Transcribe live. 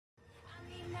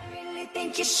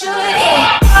think you should.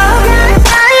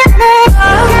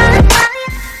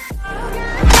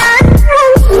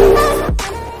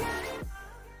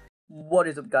 What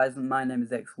is up, guys? My name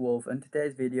is X-Wolf, and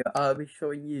today's video I'll be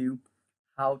showing you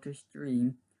how to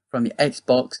stream from your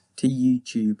Xbox to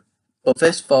YouTube. But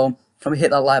first of all, come hit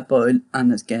that like button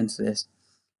and let's get into this.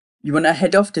 You want to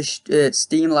head off to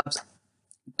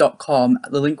Streamlabs.com.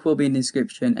 The link will be in the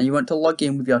description, and you want to log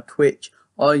in with your Twitch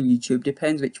or YouTube,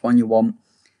 depends which one you want.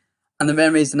 And the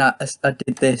main reason I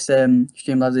did this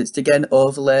Streamlabs is to get an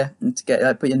overlay and to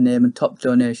get put your name and top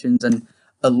donations and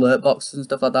alert boxes and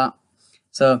stuff like that.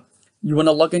 So you want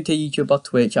to log into YouTube or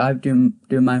Twitch. I've doing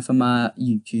mine for my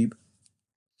YouTube.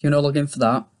 You want to log in for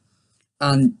that,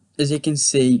 and as you can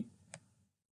see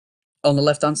on the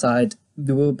left hand side,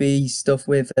 there will be stuff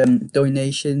with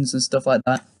donations and stuff like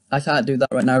that. I can't do that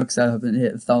right now because I haven't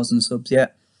hit 1,000 subs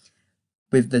yet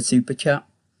with the super chat.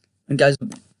 And guys,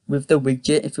 with the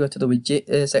widget, if you go to the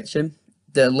widget section,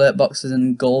 the alert boxes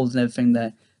and goals and everything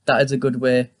there, that is a good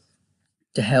way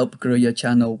to help grow your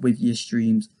channel with your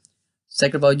streams.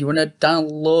 Second of all, you want to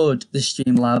download the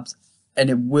Streamlabs, and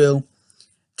it will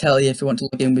tell you if you want to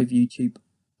log in with YouTube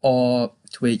or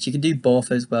Twitch. You can do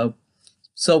both as well.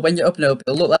 So when you open it up,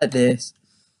 it'll look like this,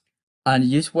 and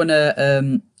you just want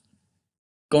to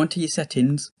go into your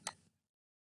settings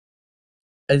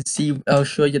and see. I'll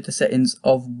show you the settings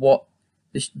of what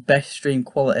the best stream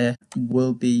quality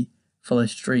will be for the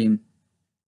stream.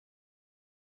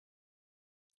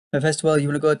 But first of all, you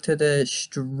want to go to the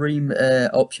stream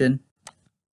option.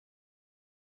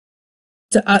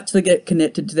 To actually get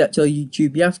connected to the actual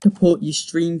YouTube, you have to put your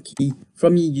stream key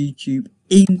from your YouTube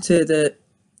into the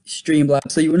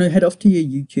Streamlabs. So you want to head off to your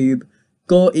YouTube,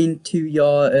 go into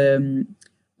your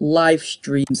live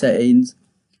stream settings,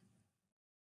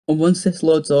 and once this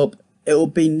loads up, it will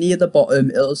be near the bottom.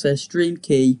 It'll say stream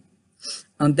key,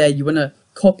 and then you want to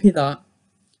copy that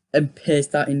and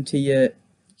paste that into your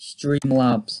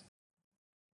Streamlabs.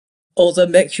 Also,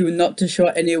 make sure not to show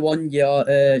anyone your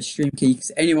stream key,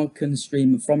 because anyone can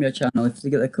stream from your channel if they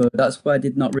get the code. That's why I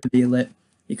did not reveal it.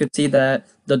 You could see the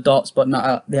dots, but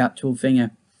not the actual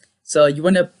finger. So you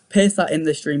want to paste that in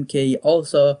the stream key.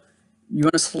 Also, you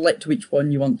want to select which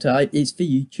one you want to. It's for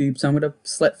YouTube, so I'm going to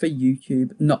select for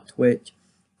YouTube, not Twitch.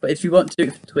 But if you want to do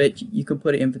it for Twitch, you can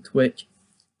put it in for Twitch.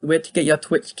 The way to get your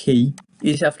Twitch key,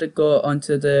 you just have to go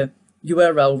onto the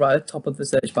URL right at the top of the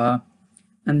search bar,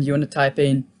 and you want to type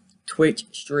in Twitch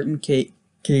stream key,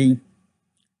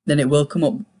 then it will come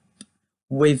up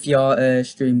with your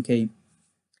stream key.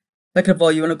 Second of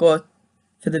all, you want to go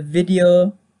to the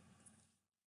video.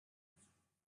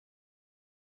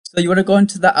 So you want to go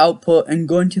into the output and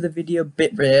go into the video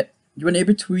bitrate. You want it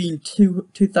between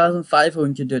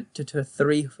 2,500 to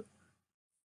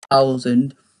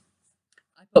 3,000.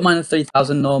 I put mine at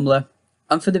 3,000 normally.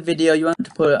 And for the video, you want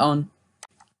to put it on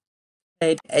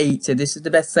 1080. This is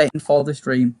the best setting for the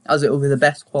stream, as it will be the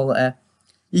best quality.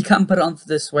 You can put it on for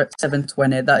the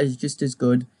 720, that is just as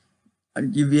good.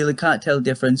 You really can't tell the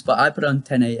difference, but I put it on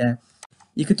 1080.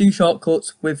 You could do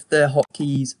shortcuts with the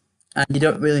hotkeys, and you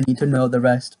don't really need to know the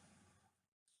rest.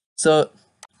 So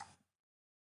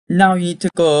now you need to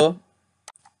go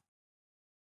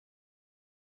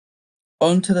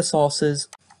onto the sources,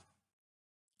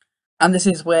 and this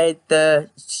is where the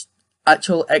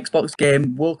actual Xbox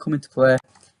game will come into play.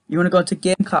 You want to go into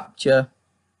game capture,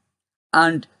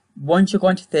 and once you're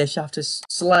going to this, you have to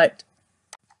select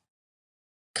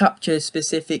capture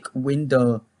specific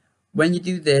window. When you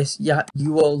do this,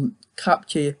 you will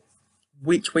capture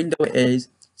which window it is.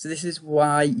 So this is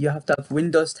why you have to have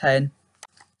Windows 10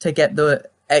 to get the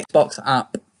Xbox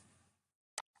app.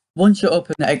 Once you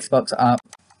open the Xbox app,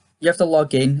 you have to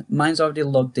log in. Mine's already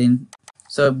logged in.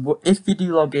 So if you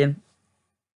do log in,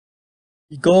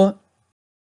 you go on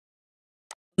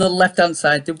the left hand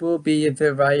side, there will be a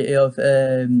variety of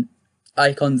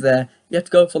icons there. You have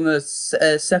to go from the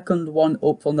second one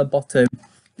up from the bottom.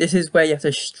 This is where you have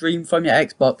to stream from your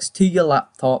Xbox to your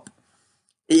laptop.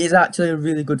 It is actually a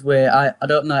really good way. I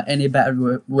don't know any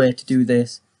better way to do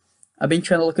this. I've been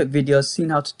trying to look at videos, seeing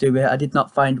how to do it. I did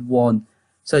not find one.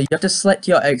 So you have to select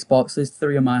your Xbox. There's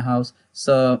 3 in my house.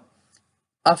 So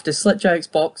after select your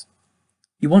Xbox,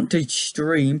 you want to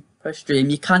stream. Press stream.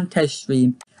 You can test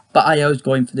stream, but I was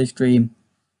going for the stream.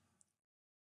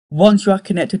 Once you are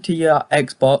connected to your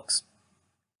Xbox,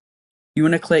 you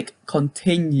want to click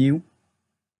continue.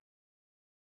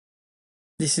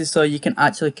 This is so you can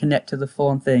actually connect to the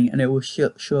phone thing, and it will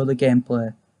show the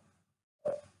gameplay.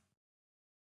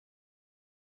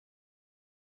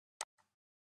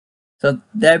 So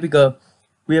there we go.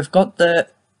 We have got the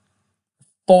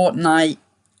Fortnite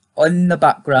on the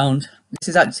background. This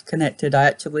is actually connected. I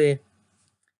actually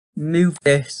move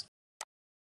this.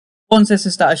 Once this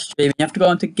is started streaming, you have to go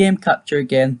onto game capture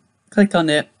again. Click on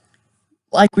it.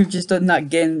 Like we've just done that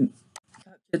game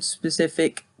captured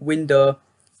specific window.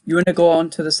 You want to go on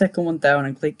to the second one down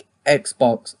and click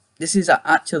Xbox. This is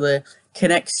actually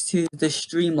connects to the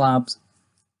Streamlabs,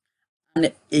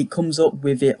 and it comes up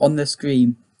with it on the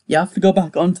screen. You have to go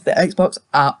back onto the Xbox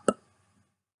app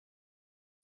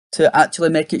to actually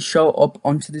make it show up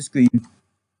onto the screen.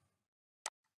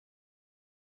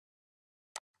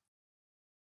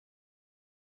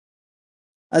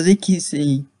 As you can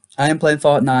see, I am playing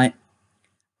Fortnite,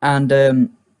 and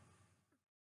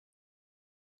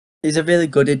it's a really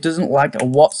good. It doesn't lag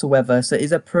whatsoever, so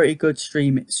it's a pretty good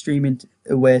streaming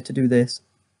way to do this.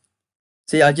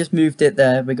 See, I just moved it.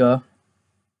 There we go.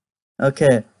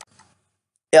 Okay,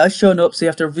 it has shown up, so you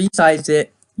have to resize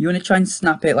it. You want to try and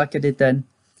snap it like I did then.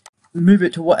 Move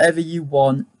it to whatever you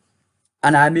want,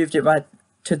 and I moved it right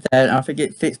to there, and I think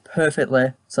it fits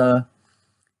perfectly. So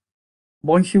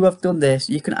once you have done this,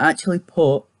 you can actually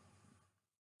put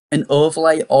an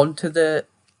overlay onto the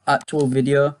actual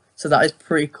video. So that is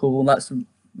pretty cool. That's the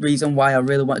reason why I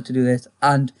really wanted to do this,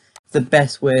 and the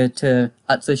best way to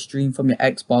actually stream from your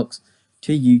Xbox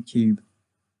to YouTube.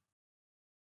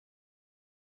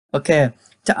 Okay,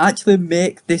 to actually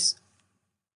make this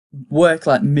work,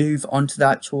 like move onto the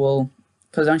actual,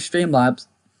 because on Streamlabs,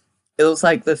 it looks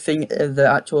like the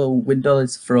actual window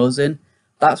is frozen.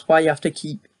 That's why you have to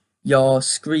keep your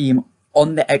screen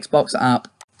on the Xbox app,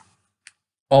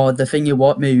 or the thing you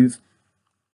want move.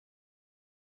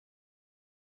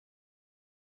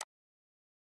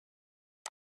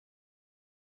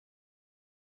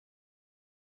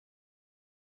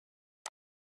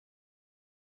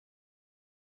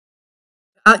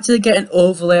 To actually get an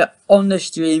overlay on the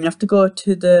stream, you have to go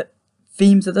to the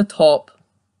themes at the top.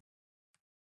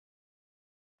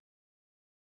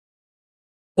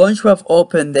 Once you have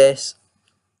opened this,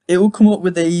 it will come up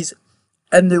with these,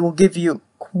 and they will give you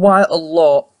quite a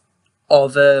lot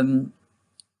of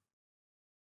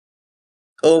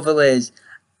overlays,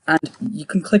 and you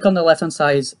can click on the left hand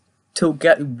side to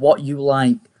get what you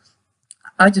like.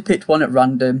 I just picked one at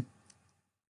random,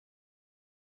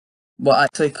 what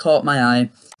actually caught my eye,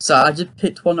 so I just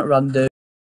picked one at random.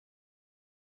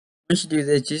 Once you do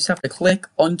this, you just have to click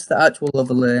onto the actual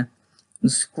overlay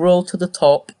and scroll to the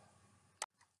top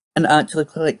and actually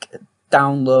click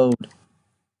download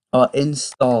or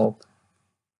install.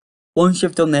 Once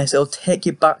you've done this, it'll take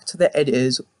you back to the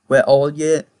editors where all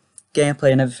your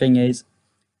gameplay and everything is,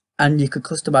 and you can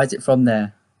customize it from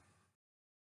there.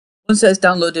 Once it's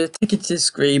downloaded, take it to the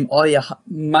screen, or you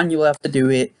manually have to do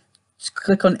it. Just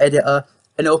click on editor,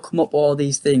 and it'll come up all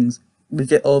these things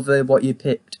with it over what you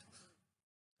picked.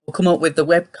 It'll come up with the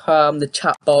webcam, the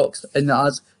chat box, and it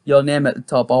has your name at the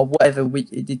top, or whatever.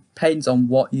 It depends on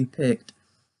what you picked.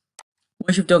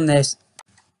 Once you've done this,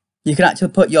 you can actually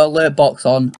put your alert box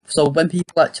on, so when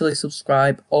people actually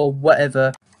subscribe or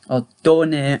whatever, or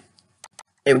donate,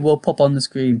 it will pop on the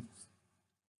screen.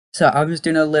 So I was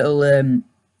doing a little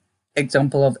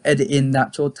example of editing the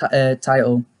actual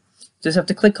title. Just have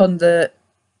to click on the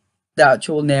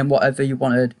actual name, whatever you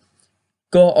wanted.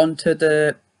 Go onto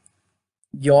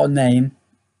your name,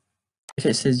 if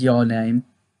it says your name,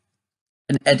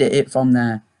 and edit it from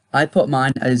there. I put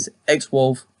mine as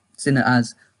X-Wolf, seeing it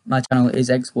as my channel is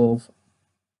X-Wolf.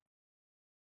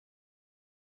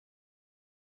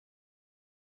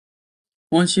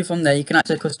 Once you're from there, you can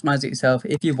actually customize it yourself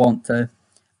if you want to.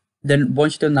 Then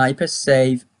once you've done that, you press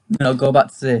save, then it'll go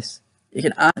back to this. You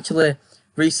can actually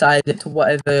resize it to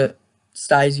whatever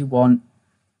size you want.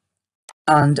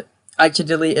 And I actually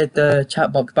deleted the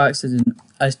chat box by accident.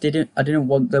 I didn't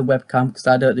want the webcam because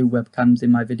I don't do webcams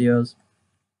in my videos.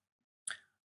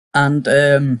 And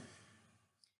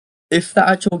if the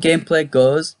actual gameplay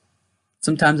goes,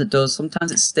 sometimes it does,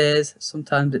 sometimes it stays,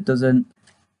 sometimes it doesn't.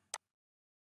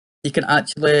 You can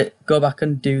actually go back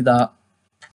and do that.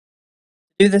 To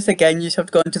do this again, you just have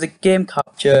to go into the game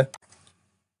capture,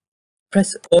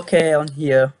 press OK on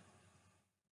here,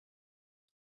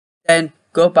 then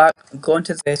go back, go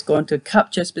into this, go into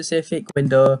capture specific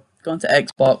window, go into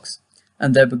Xbox,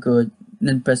 and there we go, and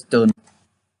then press done.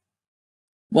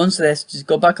 Once this, just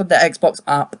go back on the Xbox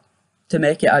app to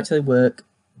make it actually work.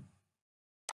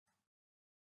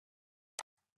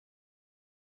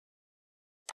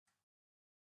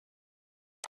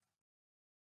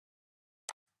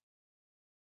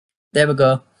 There we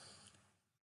go.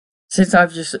 Since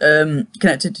I've just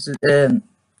connected to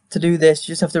do this,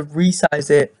 you just have to resize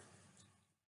it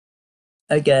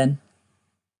again,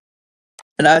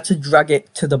 and I had to drag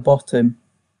it to the bottom.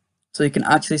 so you can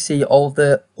actually see all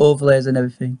the overlays and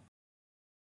everything.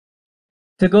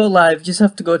 To go live, you just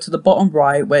have to go to the bottom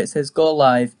right where it says go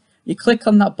live. You click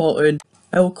on that button,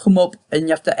 it will come up and you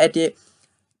have to edit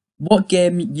what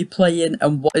game you're playing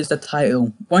and what is the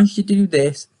title. Once you do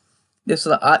this, this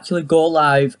will actually go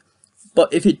live.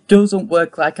 But if it doesn't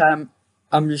work like I'm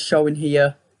just showing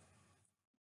here,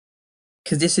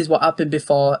 because this is what happened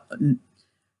before,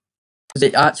 because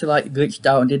it actually like glitched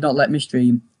out and did not let me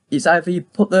stream. It's either you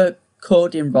put the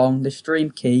code in wrong, the stream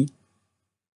key,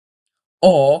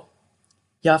 or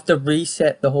you have to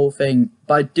reset the whole thing.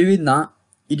 By doing that,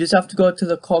 you just have to go to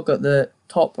the cog at the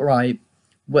top right,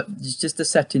 where it's just the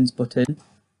settings button.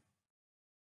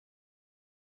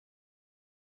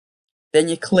 Then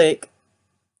you click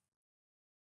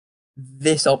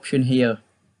this option here.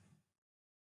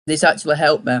 This actually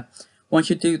helped me. Once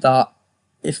you do that,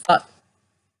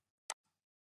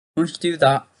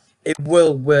 it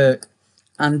will work.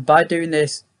 And by doing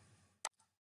this,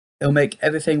 it'll make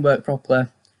everything work properly.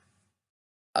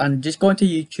 And just go into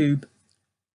YouTube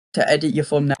to edit your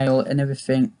thumbnail and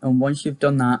everything. And once you've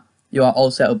done that, you are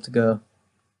all set up to go.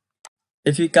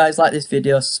 If you guys like this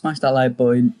video, smash that like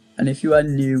button. And if you are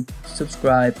new,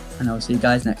 subscribe. And I'll see you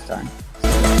guys next time.